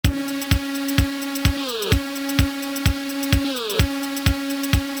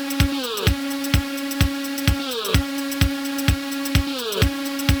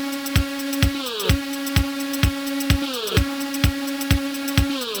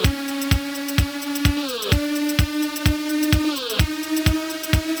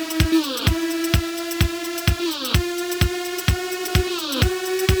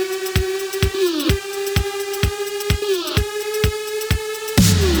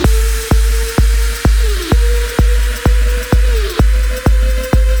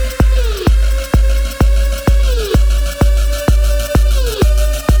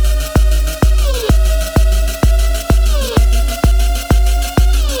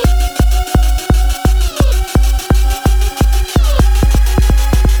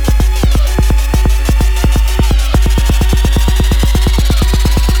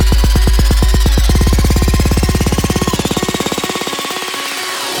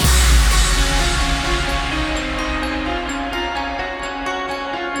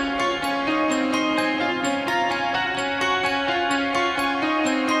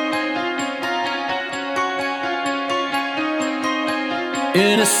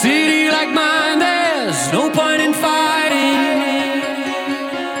In a city like mine, there's no point in fighting.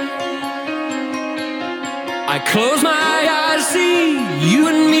 I close my eyes, see you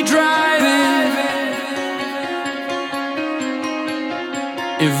and me driving.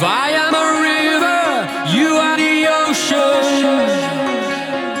 If I am a river, you are the ocean.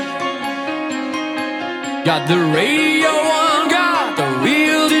 Got the radio on, got the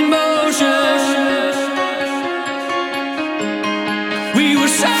wheels in motion. We were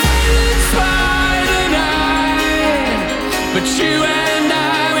silenced by the night, but you and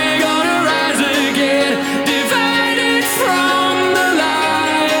I, we're gonna rise again, divided from the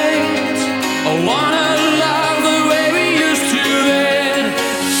light. I wanna love the way we used to then.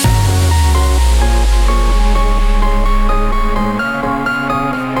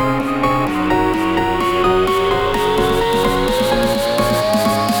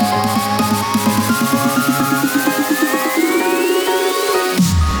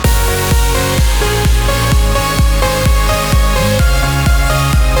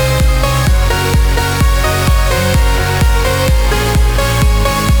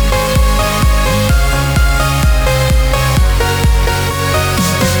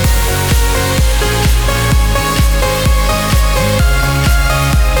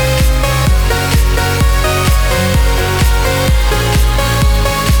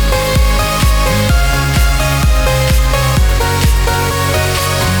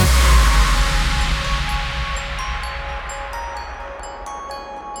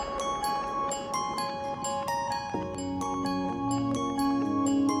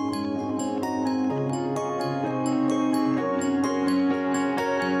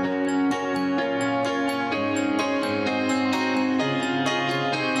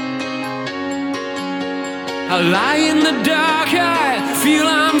 I lie in the dark, I feel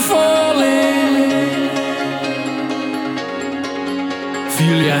I'm falling.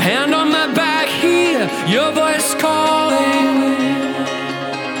 Feel your hand on my back, hear your voice calling.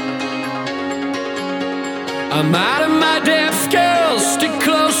 I'm out of my depth, girl, stick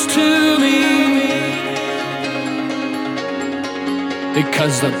close to me.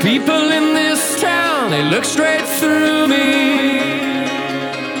 Because the people in this town, they look straight through me.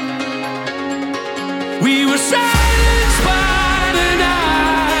 We were silenced by the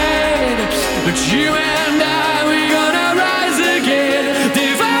night, but you and I, we're gonna rise again,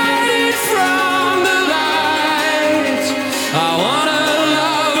 divided from the light. I wanna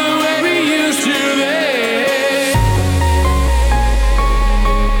love the way we used to be.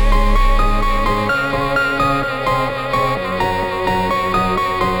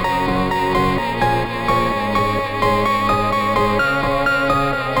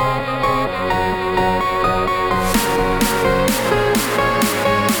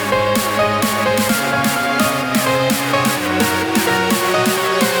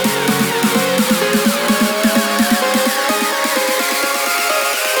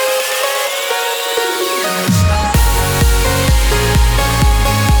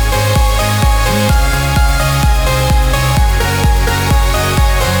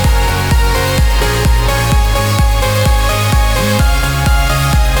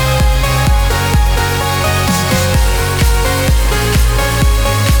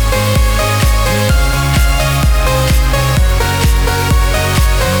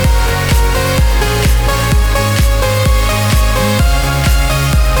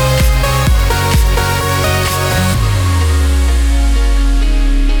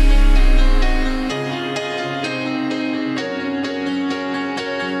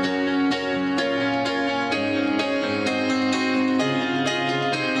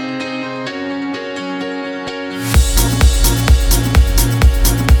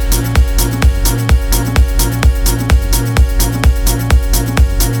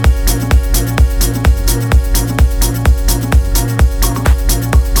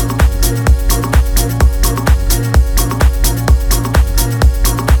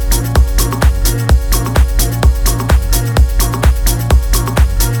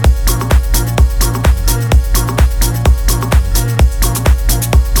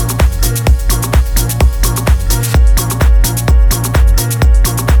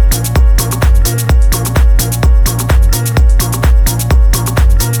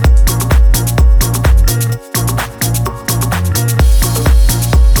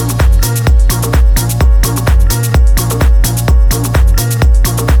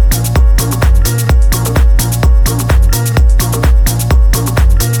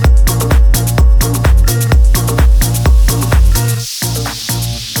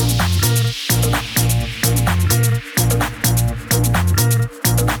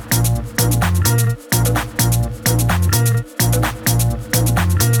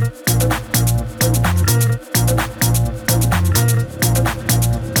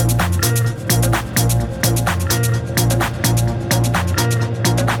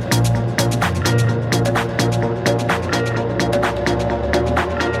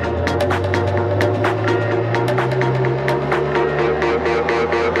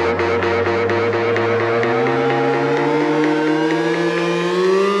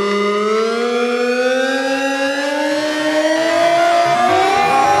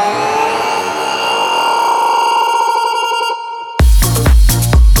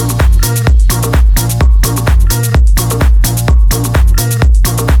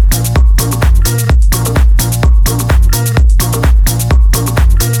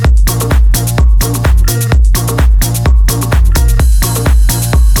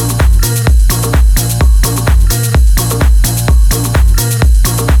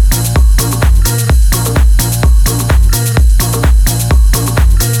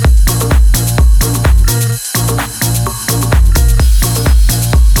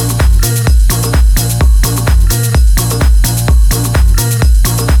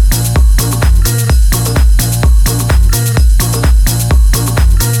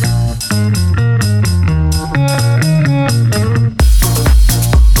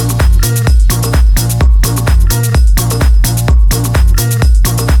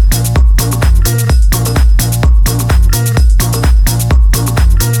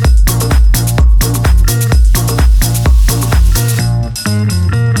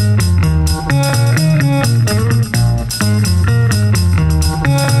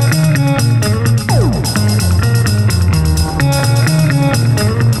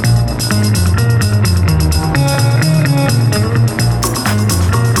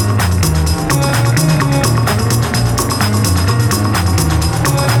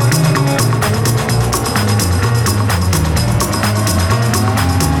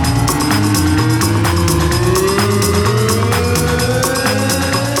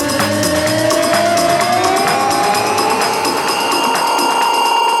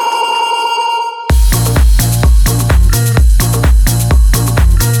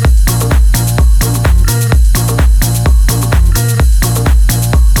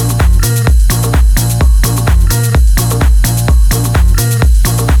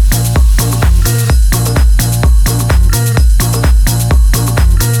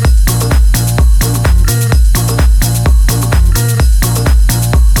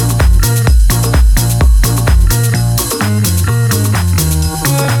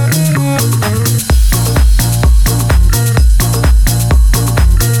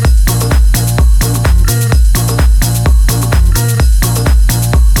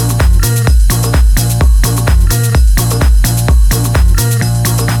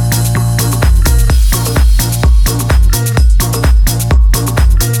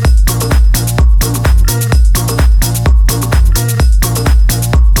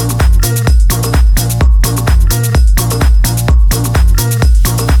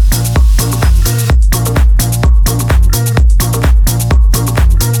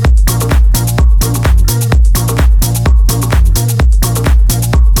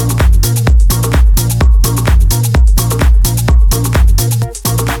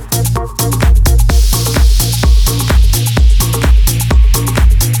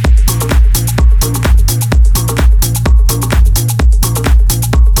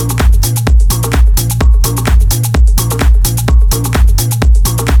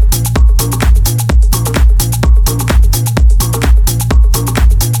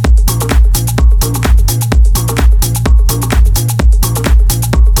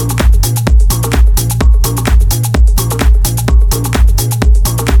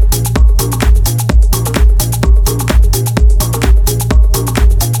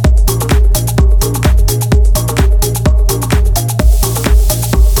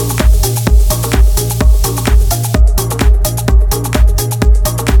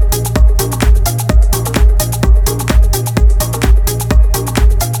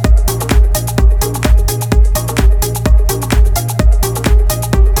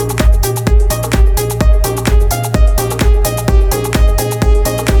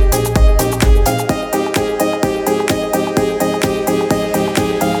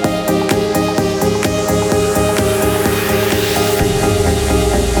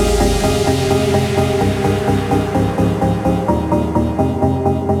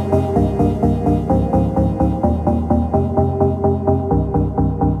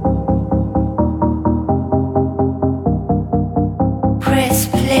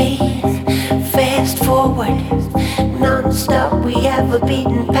 we have a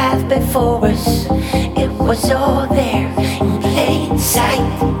beaten path before us. It was all there in plain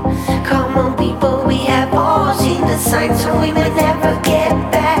sight. Come on, people, we have all seen the signs, so we may never get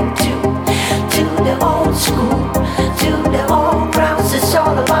back to the old school, to the old grounds. It's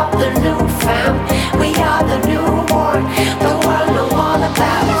all about the newfound. We are the newborn. The world know all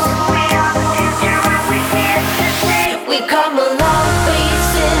about us. We are the future and we're here to stay. We've come a long way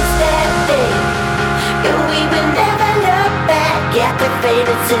since that day, and we will never look back at the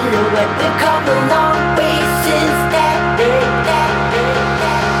faded silhouette. We've come a long way since that day.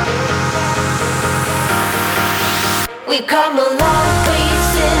 We've come a long way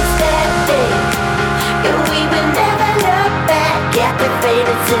since that day, and we will never look back at the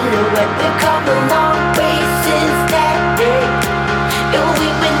faded silhouette. We've come a long way since that day, and we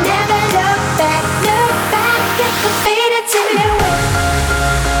will never look back at the faded silhouette.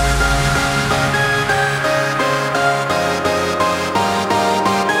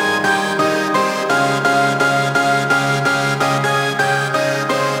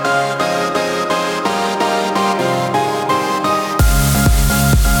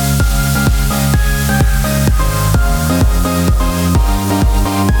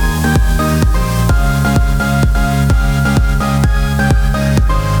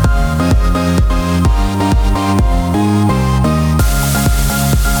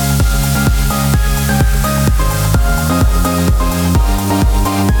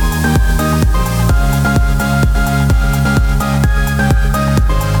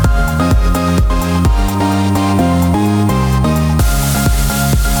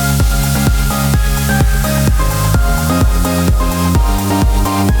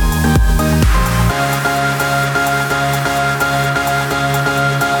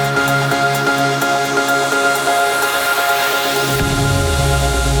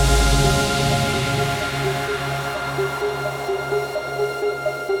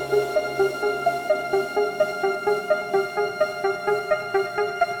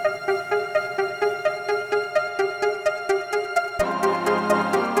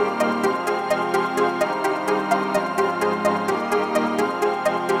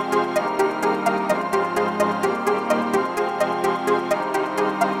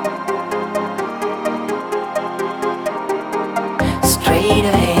 Straight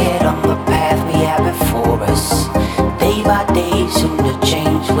ahead on the path we have before us. Day by day, soon the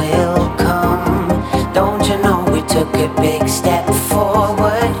change will come. Don't you know we took a big step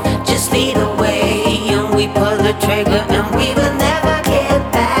forward? Just lead the way and we pull the trigger, and we will never get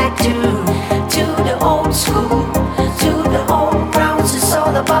back to the old school, to the old grounds. It's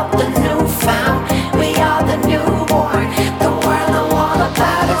all about the newfound. We are the newborn. The world know all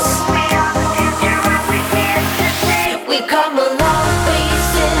about us. We are the future and we're here to stay. We've come a long way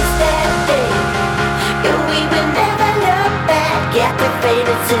since that day, and we will never look back at the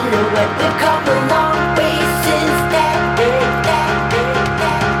faded silhouette. We've come a long way since that day.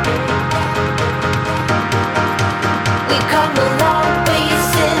 We've come a long way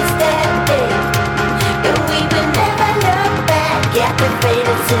since that day, and we will never look back at the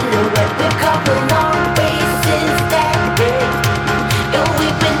faded silhouette. We've come a long way since that day, and we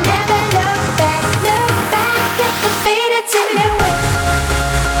will never look back at the faded silhouette.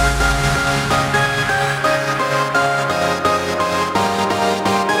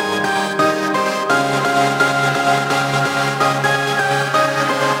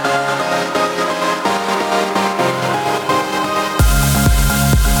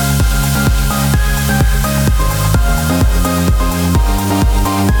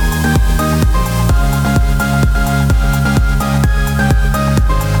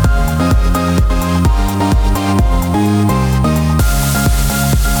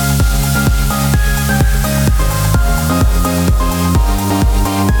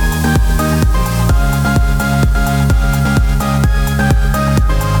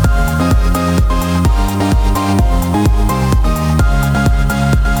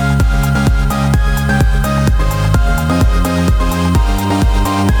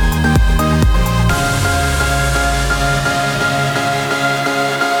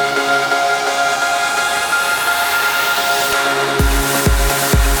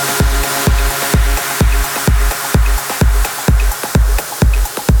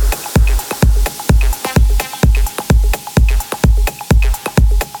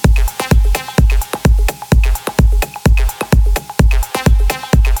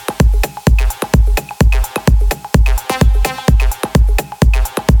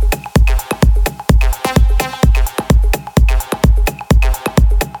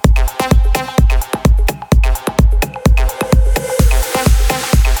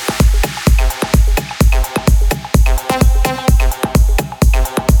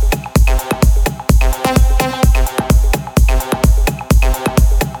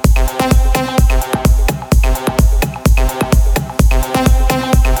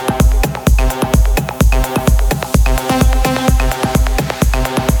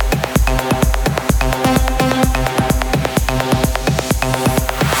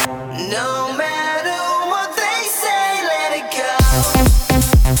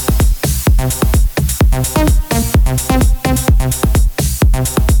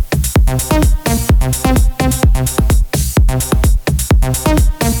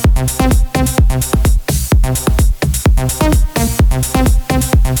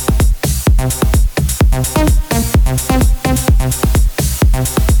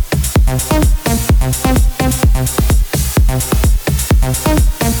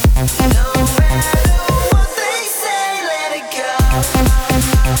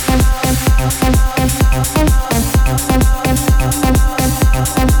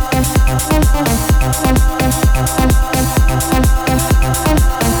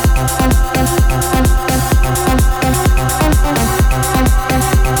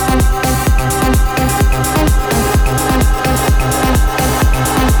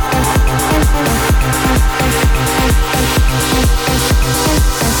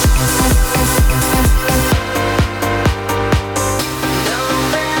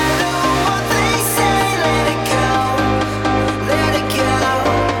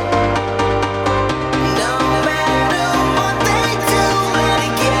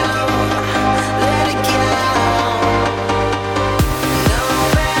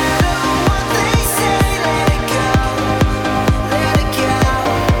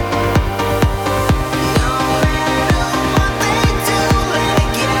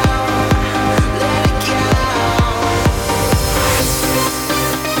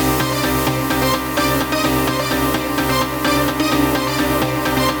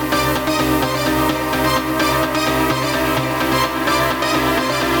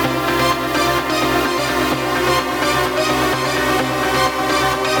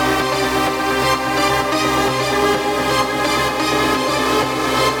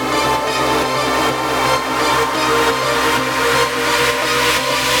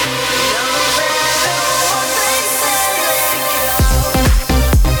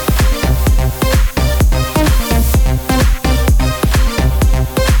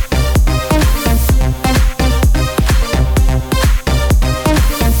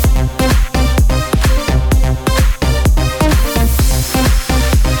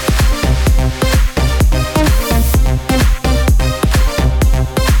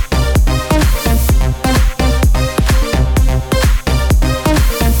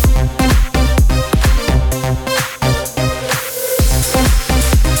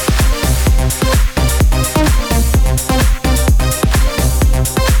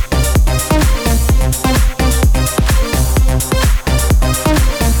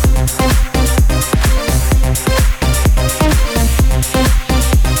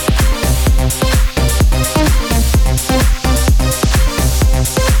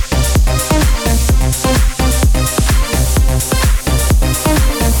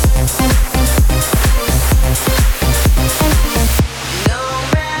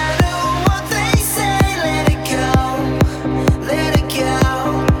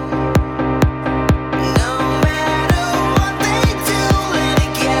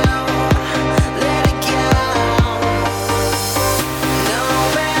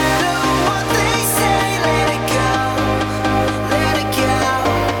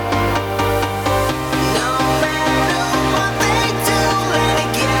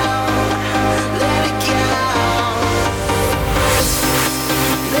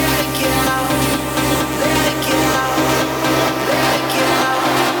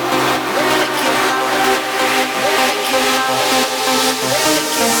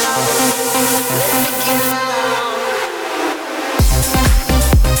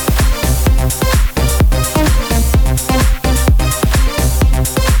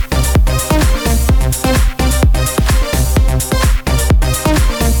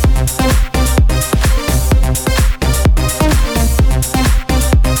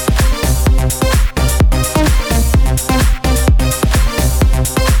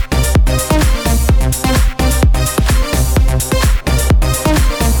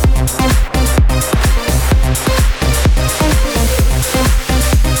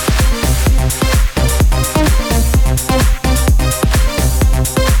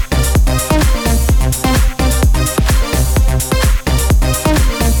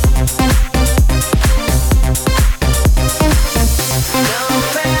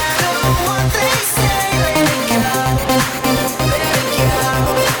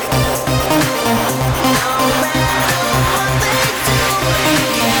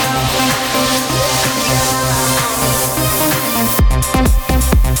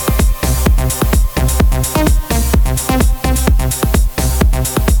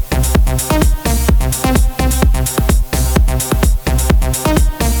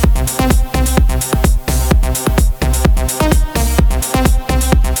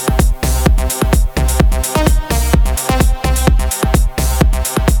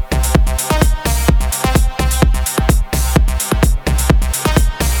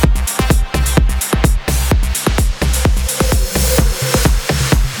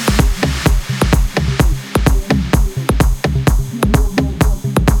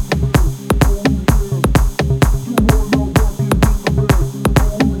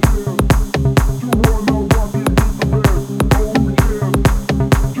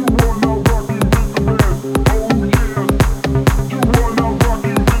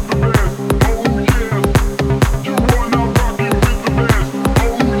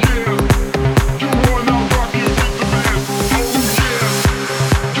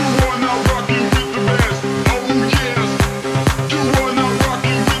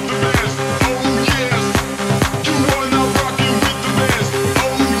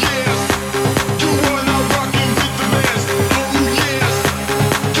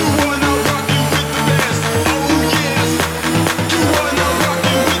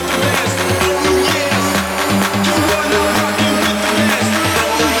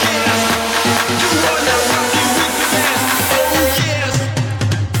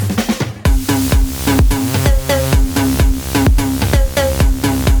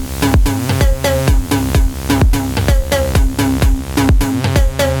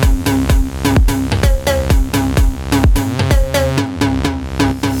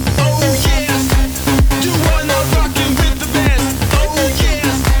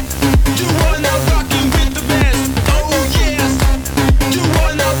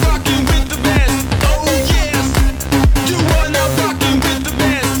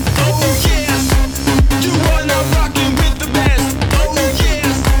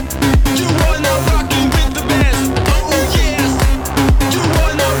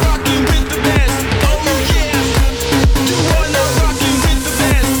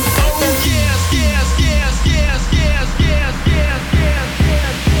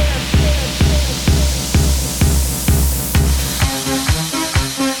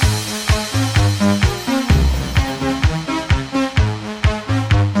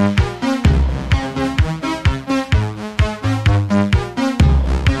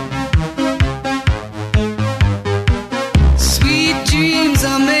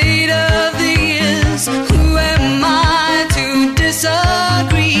 made of the years. Who am I to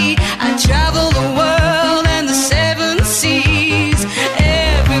disagree? I travel the world and the seven seas.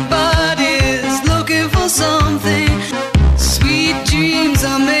 Everybody's looking for something. Sweet dreams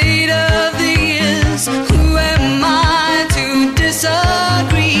are made of the years. Who am I to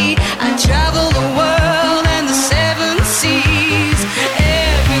disagree? I travel the world and the seven seas.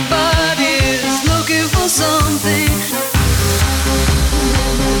 Everybody's looking for something.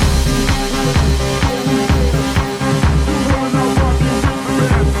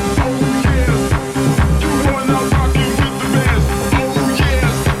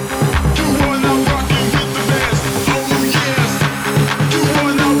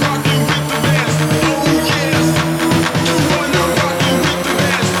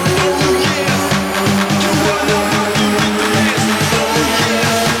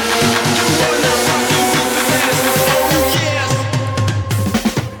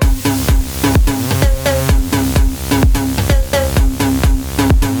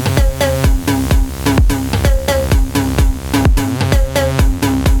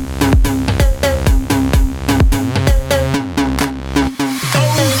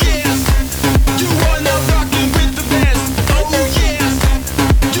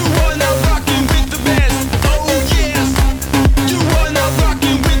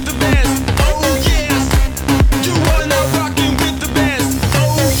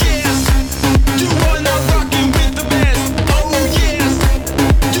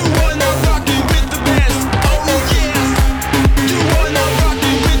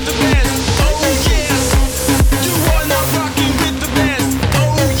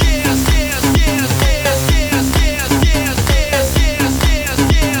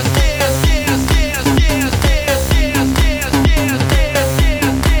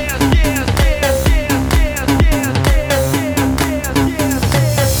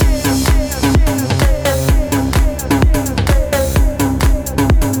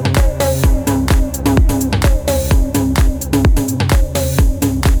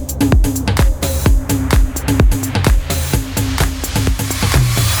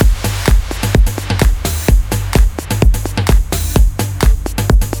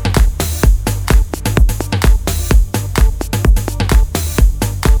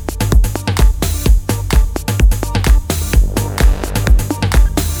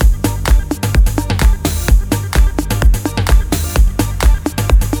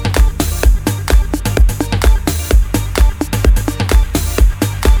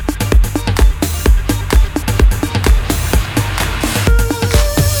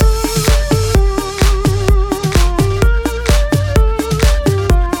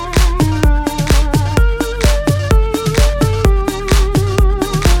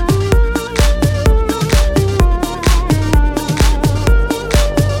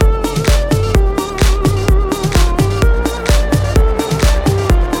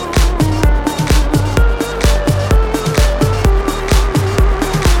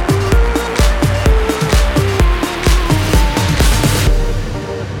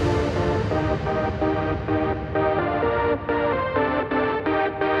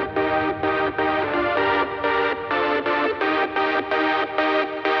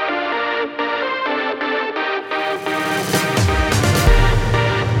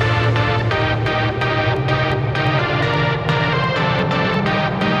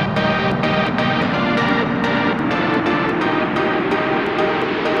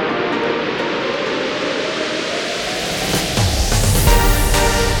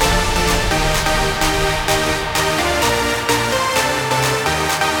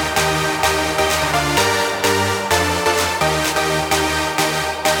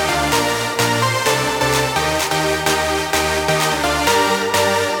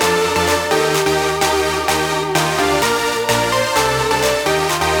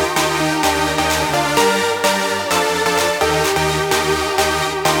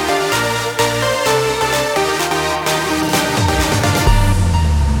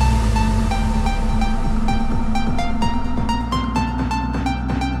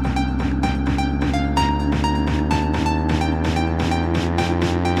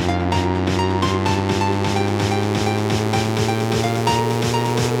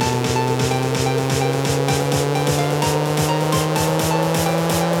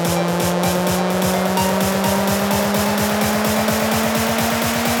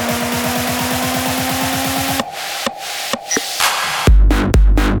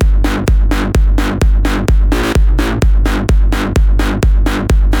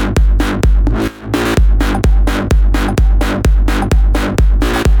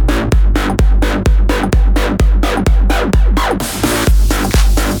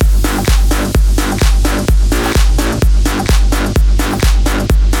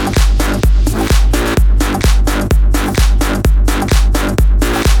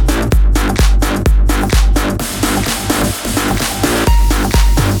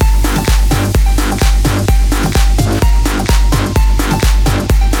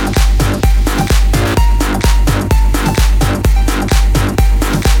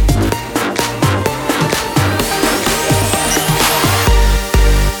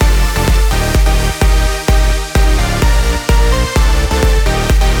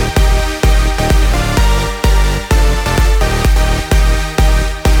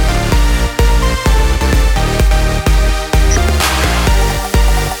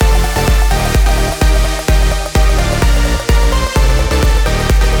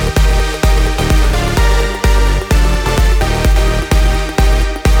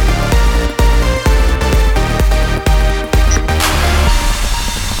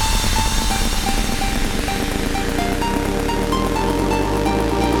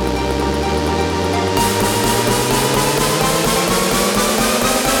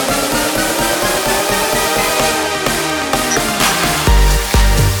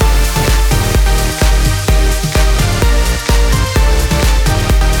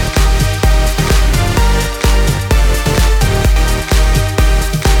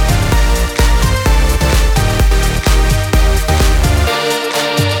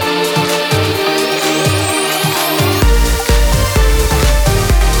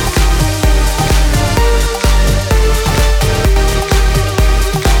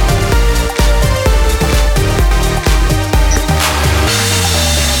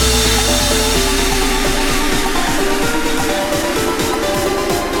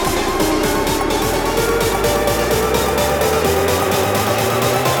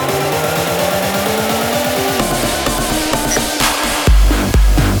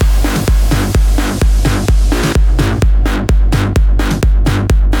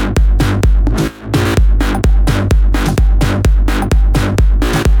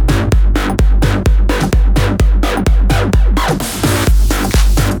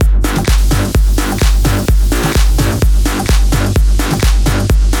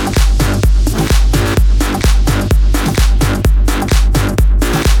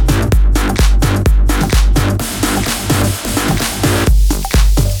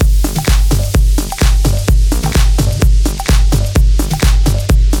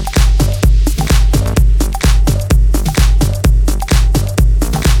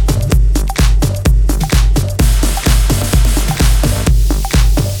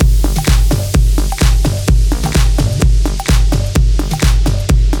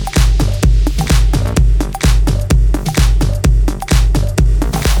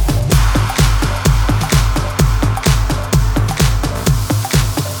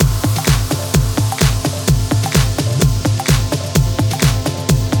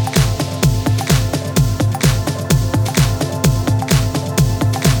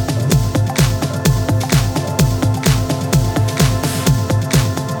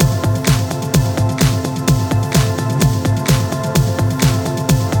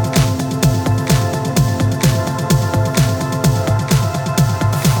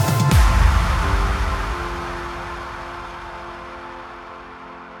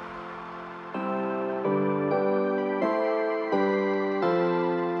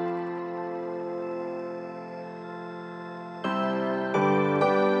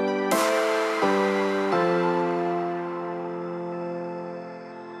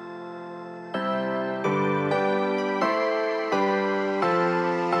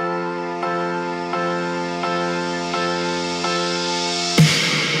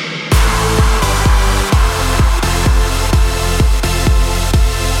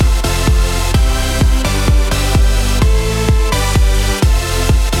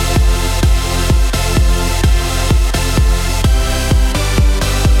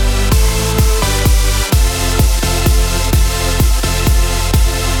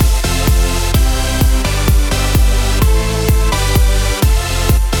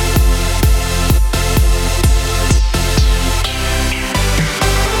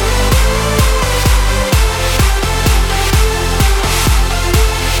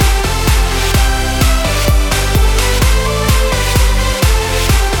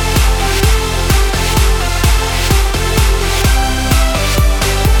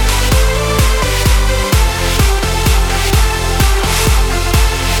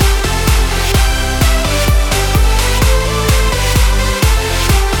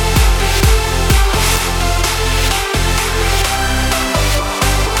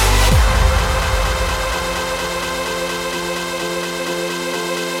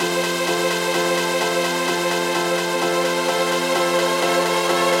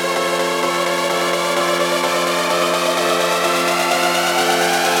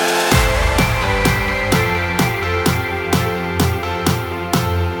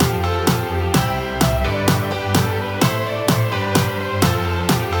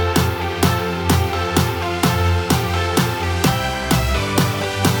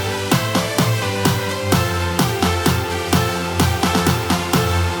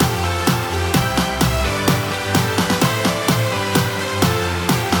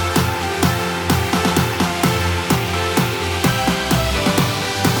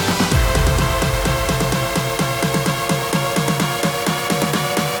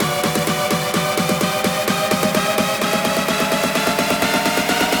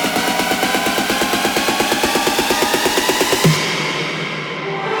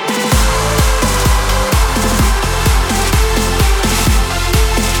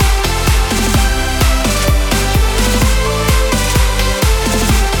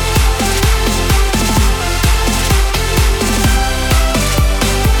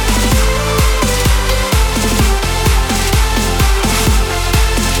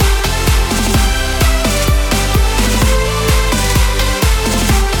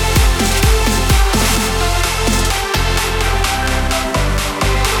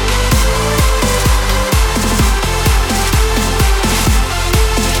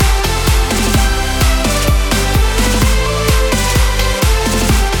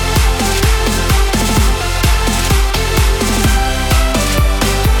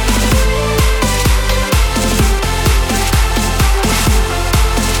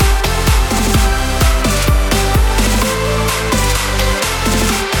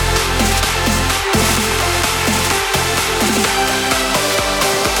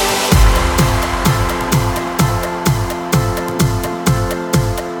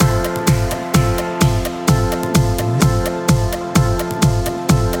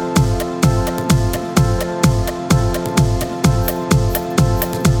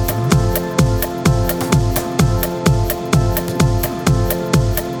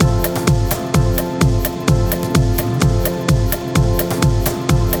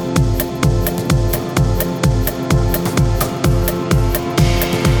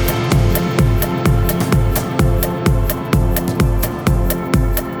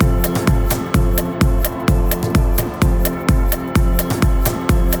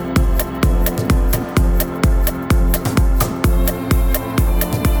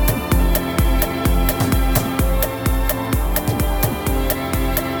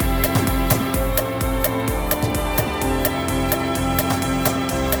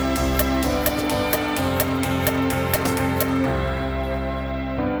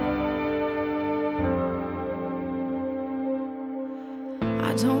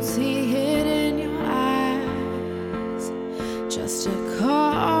 don't see it in your eyes, just a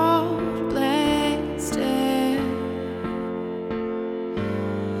cold blank stare.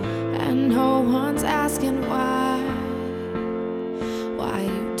 And no one's asking why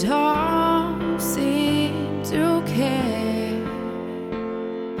you don't seem to care.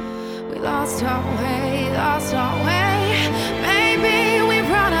 We lost our way, lost our way. Maybe we've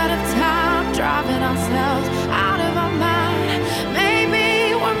run out of time, driving ourselves out of our mind.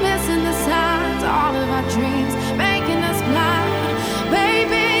 Maybe we're missing the signs, all of our dreams making us blind.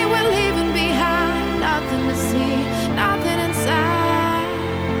 Maybe we're leaving behind nothing to see, nothing inside.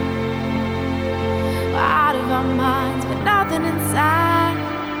 We're out of our minds, but nothing inside.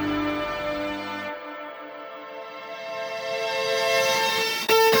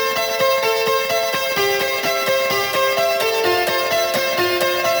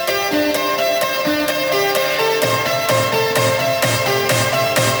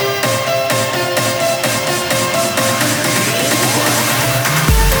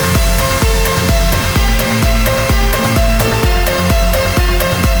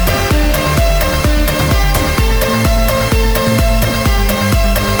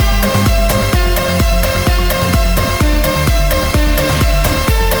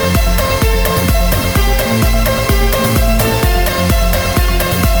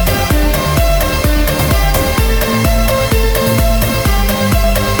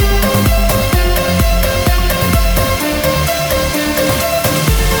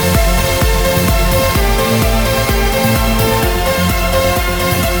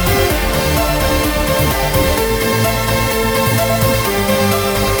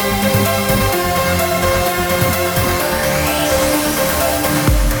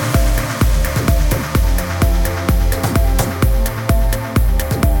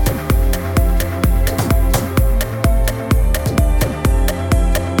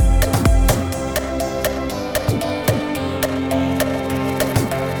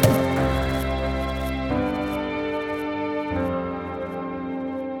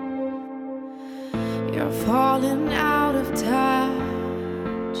 You're falling out of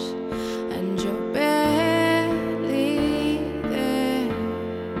touch, and you're barely there,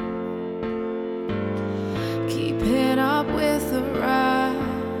 keeping up with the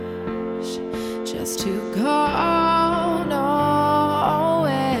rush, just to go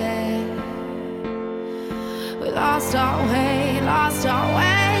nowhere. We lost our way, lost our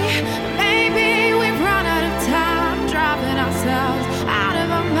way. Maybe we've run out of time, driving ourselves out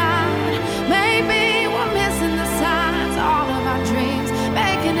of our mind. Maybe missing the signs, all of our dreams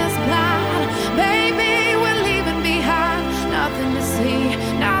making us blind. Maybe we're leaving behind nothing to see,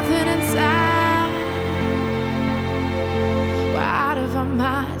 nothing inside. We're out of our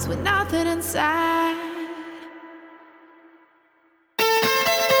minds with nothing inside.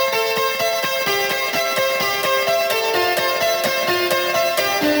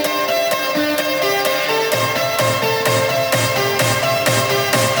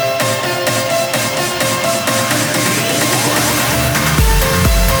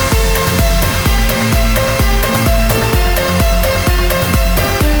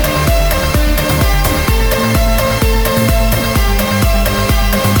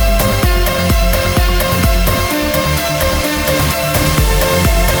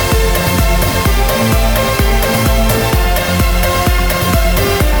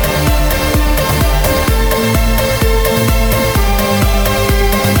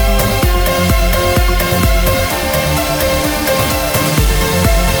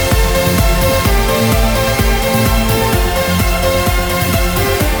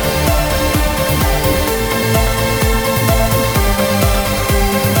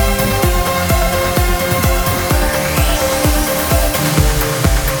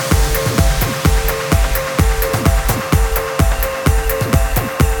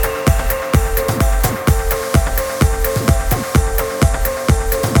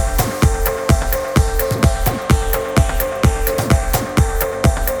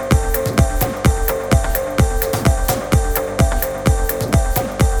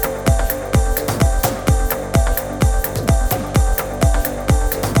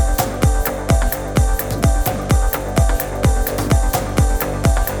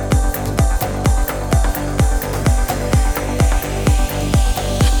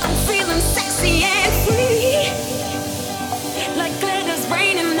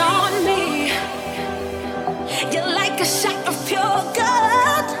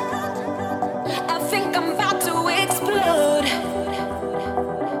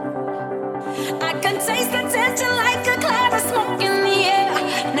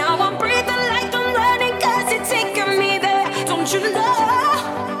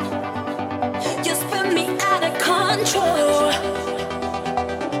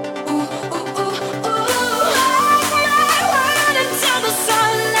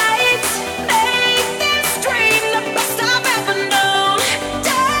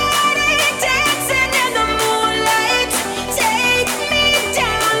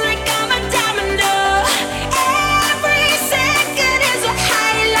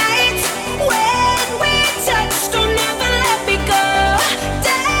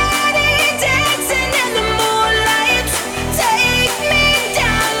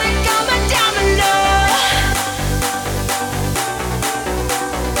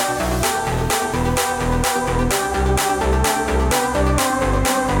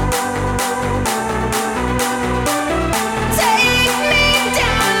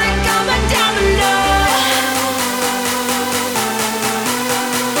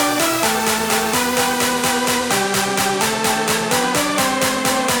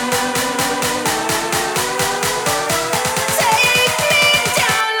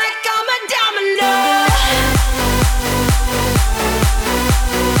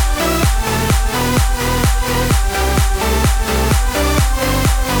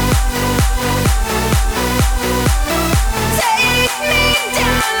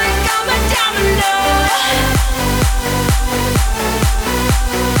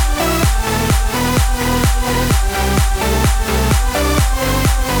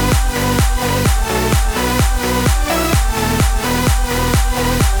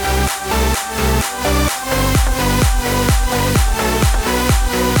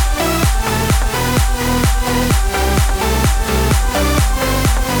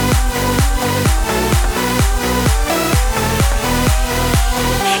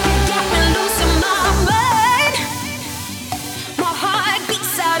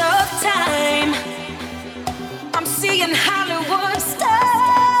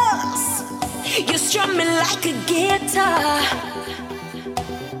 like a guitar.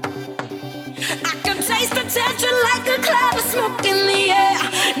 I can taste the tension like a cloud of smoke in the air.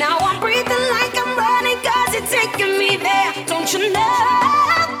 Now I'm breathing like I'm running, cause you're taking me there. Don't you know?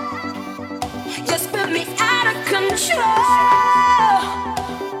 You spin me out of control.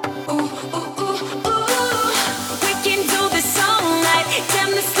 Ooh, ooh, ooh, ooh. We can do this all night.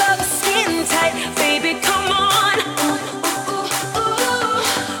 Damn, this love is skin tight. Baby, come on. Ooh, ooh, ooh.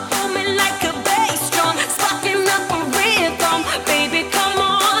 Booming like a bass drum. Sparking up a rhythm. Baby, come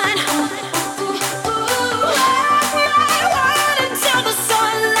on. Ooh, ooh, ooh. Rock my world until the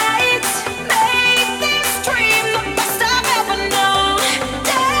sunlight. Make this dream the best I've ever known.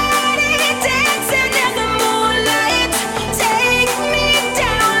 Dirty dancing in the moonlight. Take me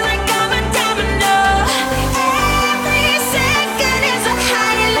down like I'm a domino. Every second is a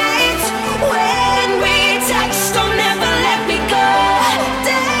highlight. When we touch, don't ever let me go.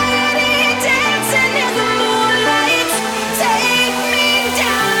 Dirty dancing in the moonlight. Take me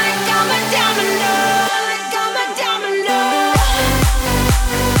down like I'm a domino. Like I'm a domino.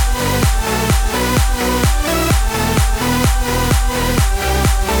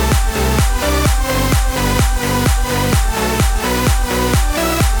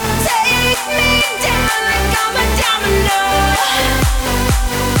 Take me down like I'm a domino.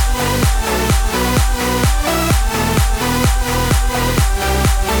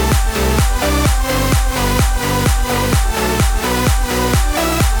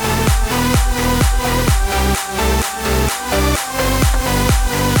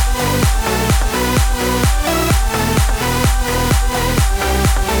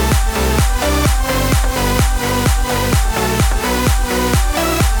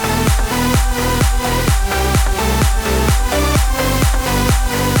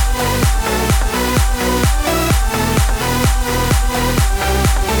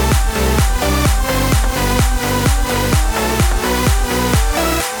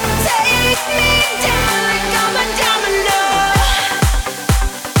 Take me down like I'm a domino.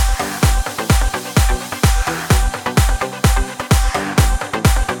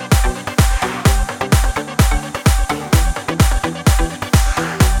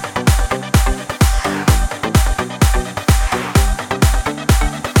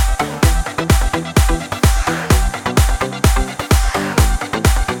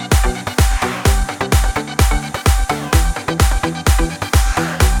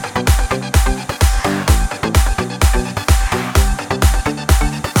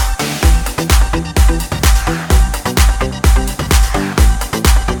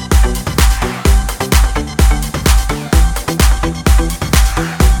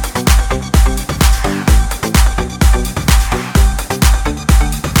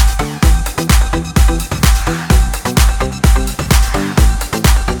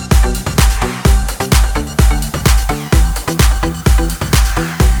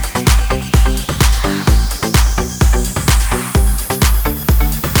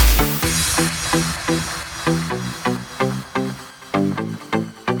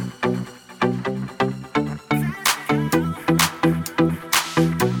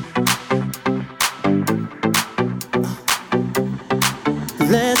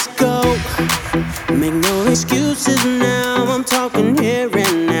 Let's go. Make no excuses now. I'm talking here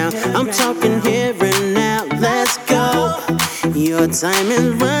and now. I'm talking here and now. Let's go. Your time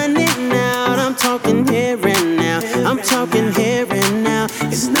is running out. I'm talking here and now. I'm talking here and now.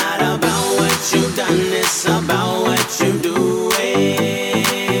 It's not about what you've done, it's about what you doing.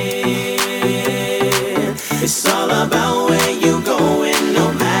 It's all about where you going,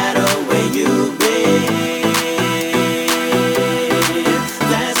 no matter where you've been.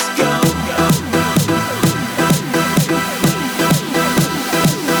 Let's go.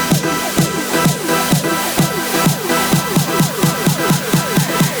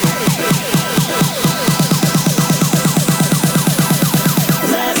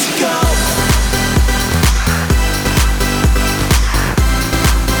 Let's go.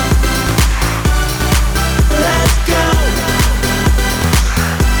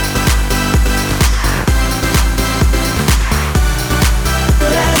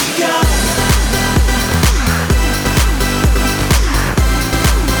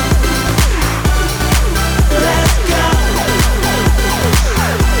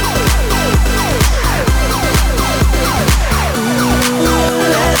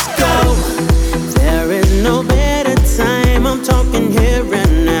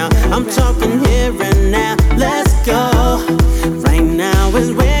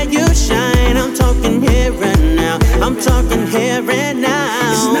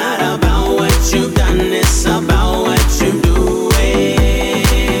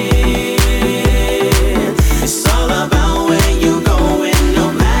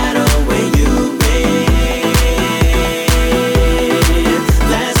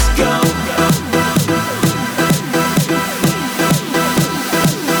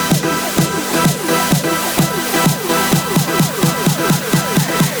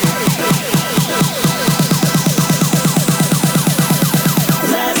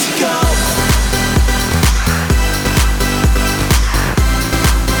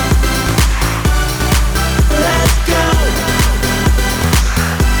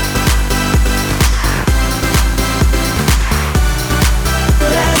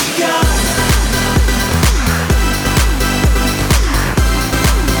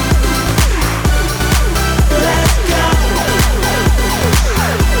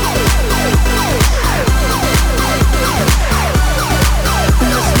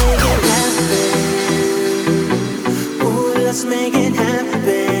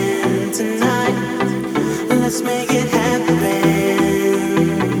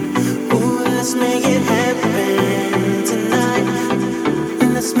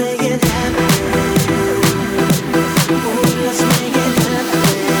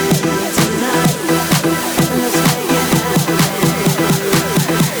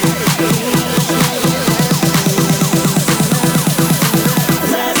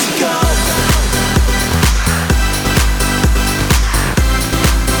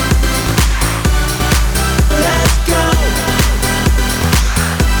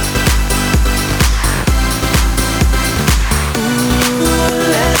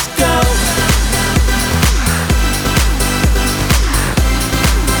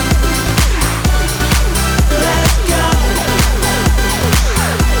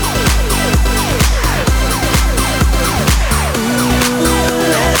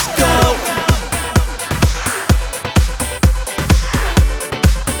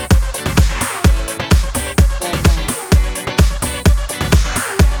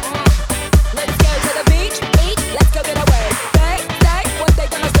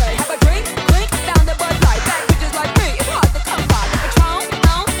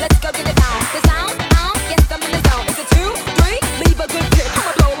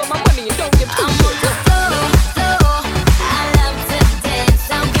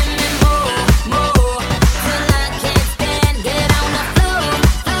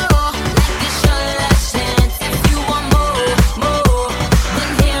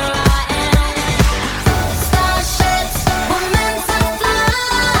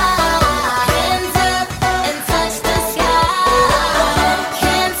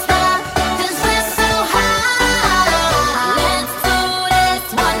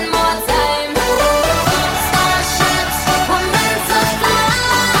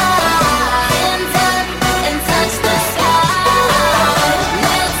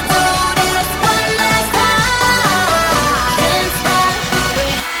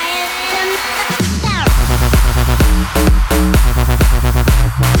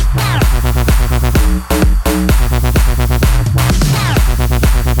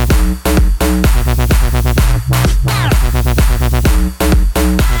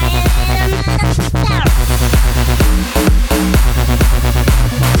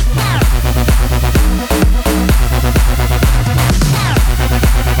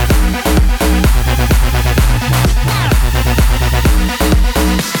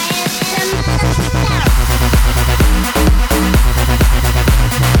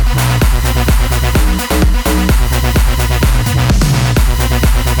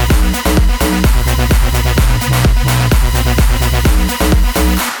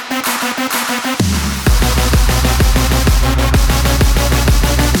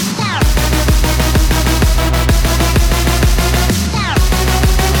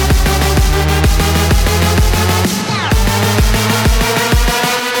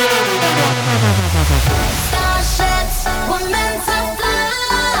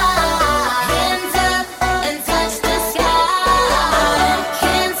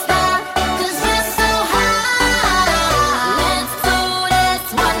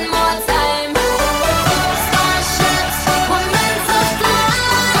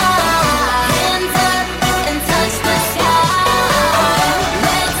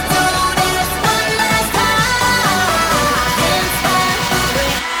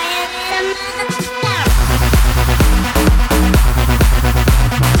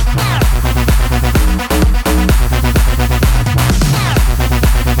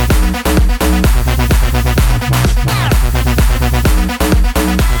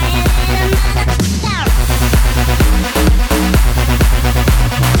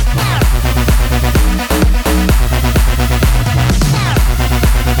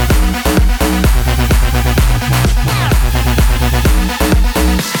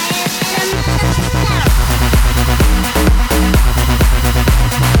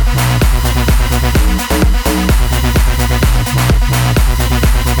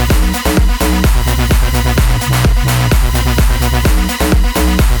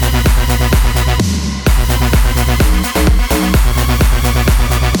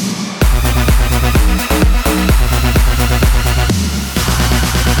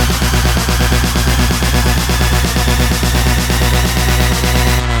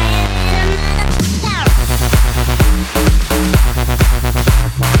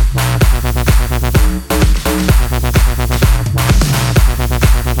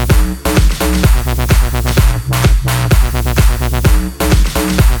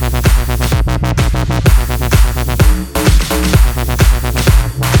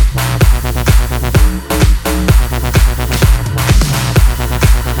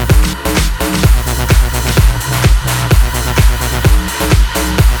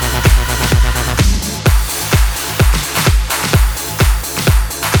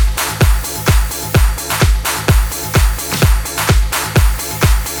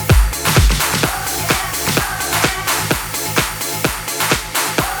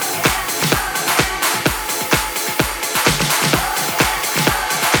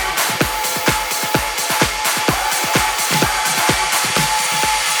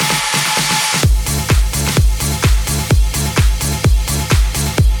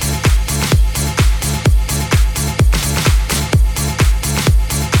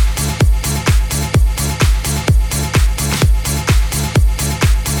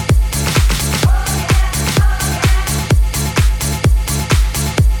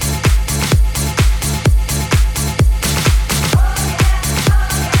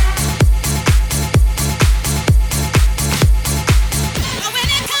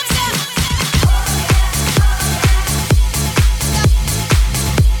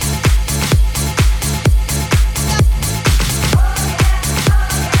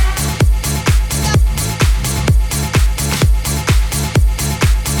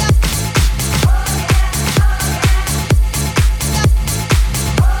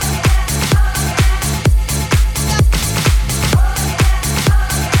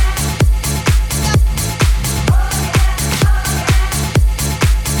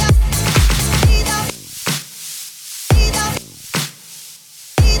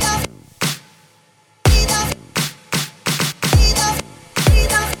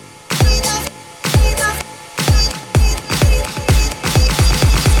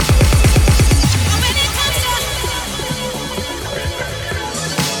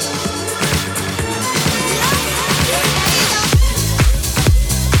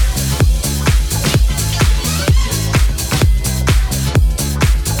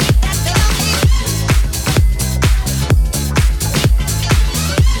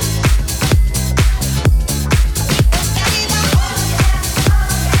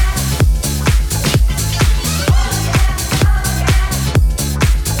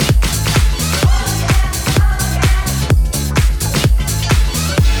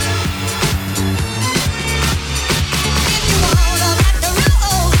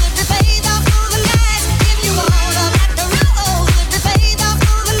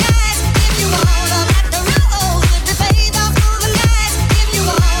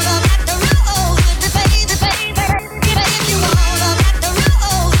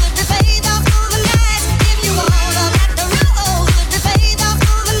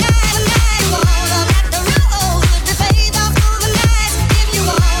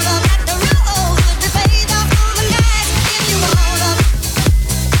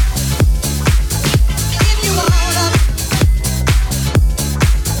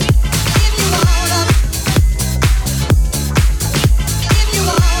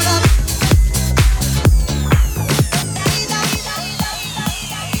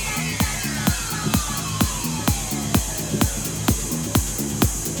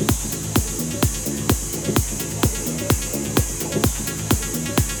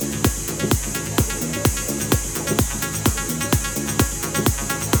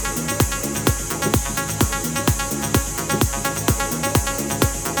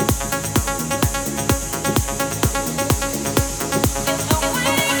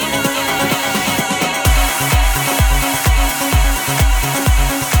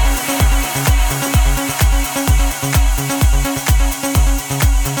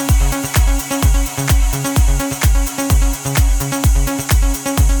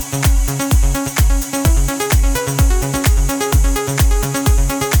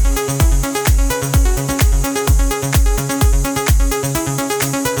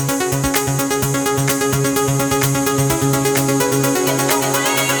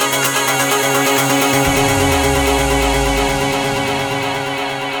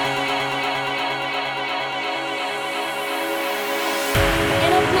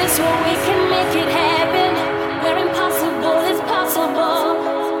 so we can make it happen. Where impossible is possible.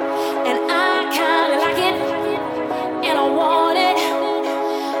 And I kinda like it, and I want it.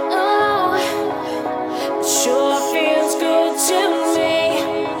 Oh, it sure feels good to me.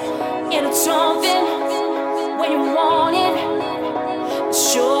 And it's something when you want it. It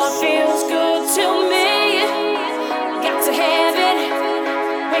sure feels good to me. Got to have it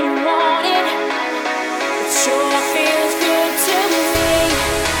when you want it. It sure feels good to me.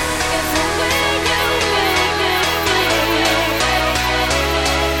 It's the way you make me feel.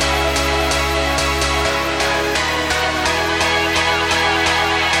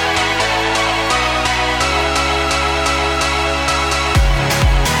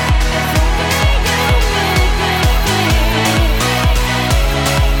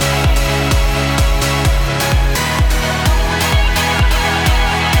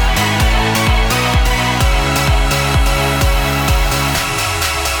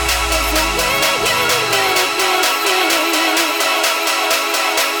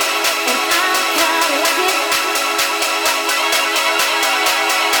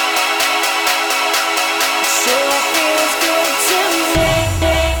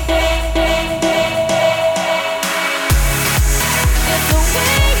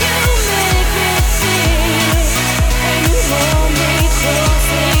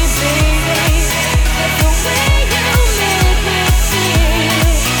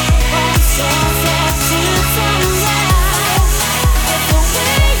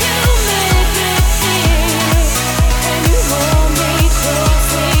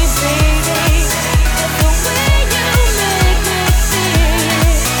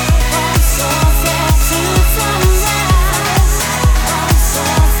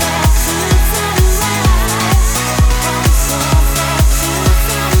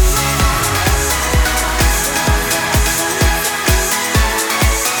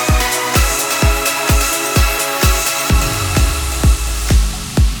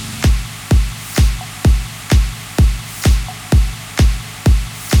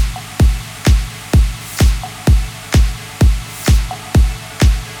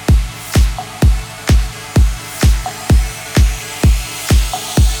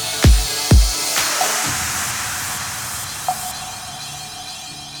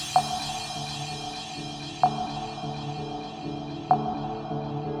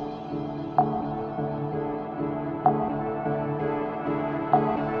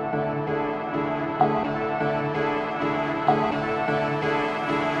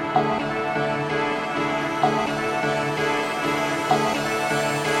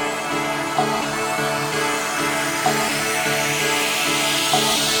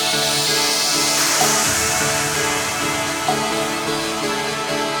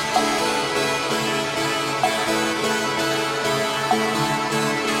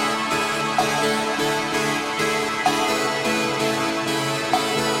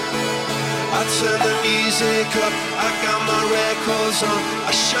 I turn the music up, I got my records on.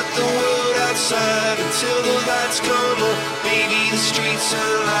 I shut the world outside until the lights come on. Maybe the streets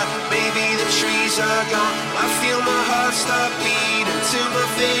are alive, maybe the trees are gone. I feel my heart stop beating to my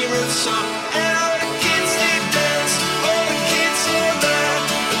favorite song. And all the kids they dance, all the kids all laugh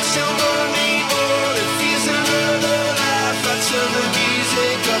until morning feels another life. I turn the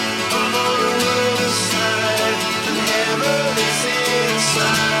music up, I'm on the other side, and heaven is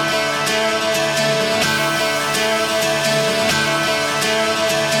inside.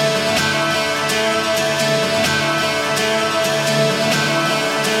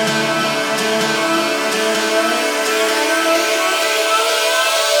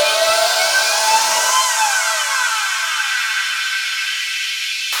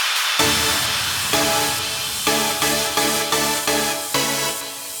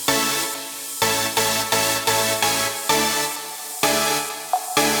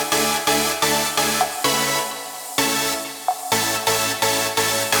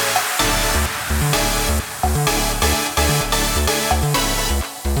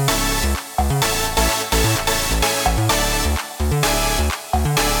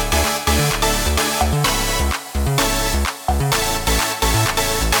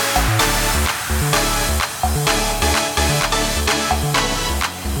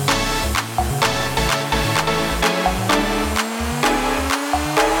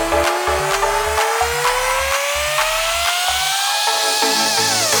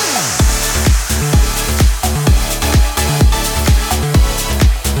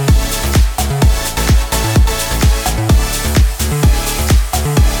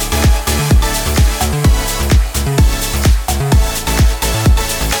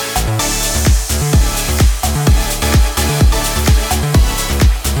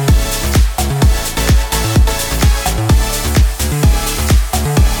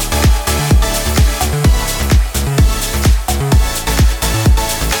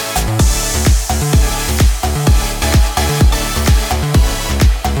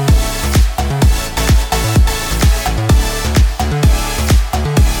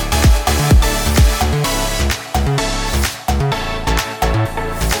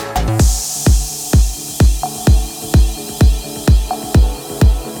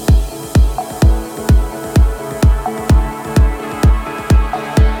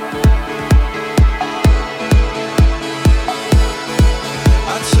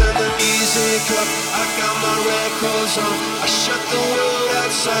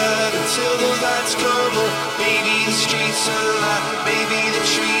 outside until the lights come on. Maybe the streets are alive, maybe the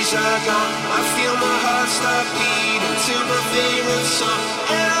trees are gone. I feel my heart stop beating to my favorite song.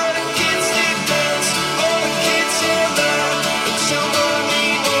 And all the kids they dance, all the kids hear loud until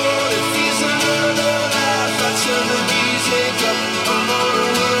morning morning feels another life. I turn the music up, I'm on a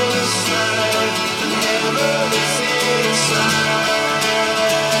world aside, and heaven is inside.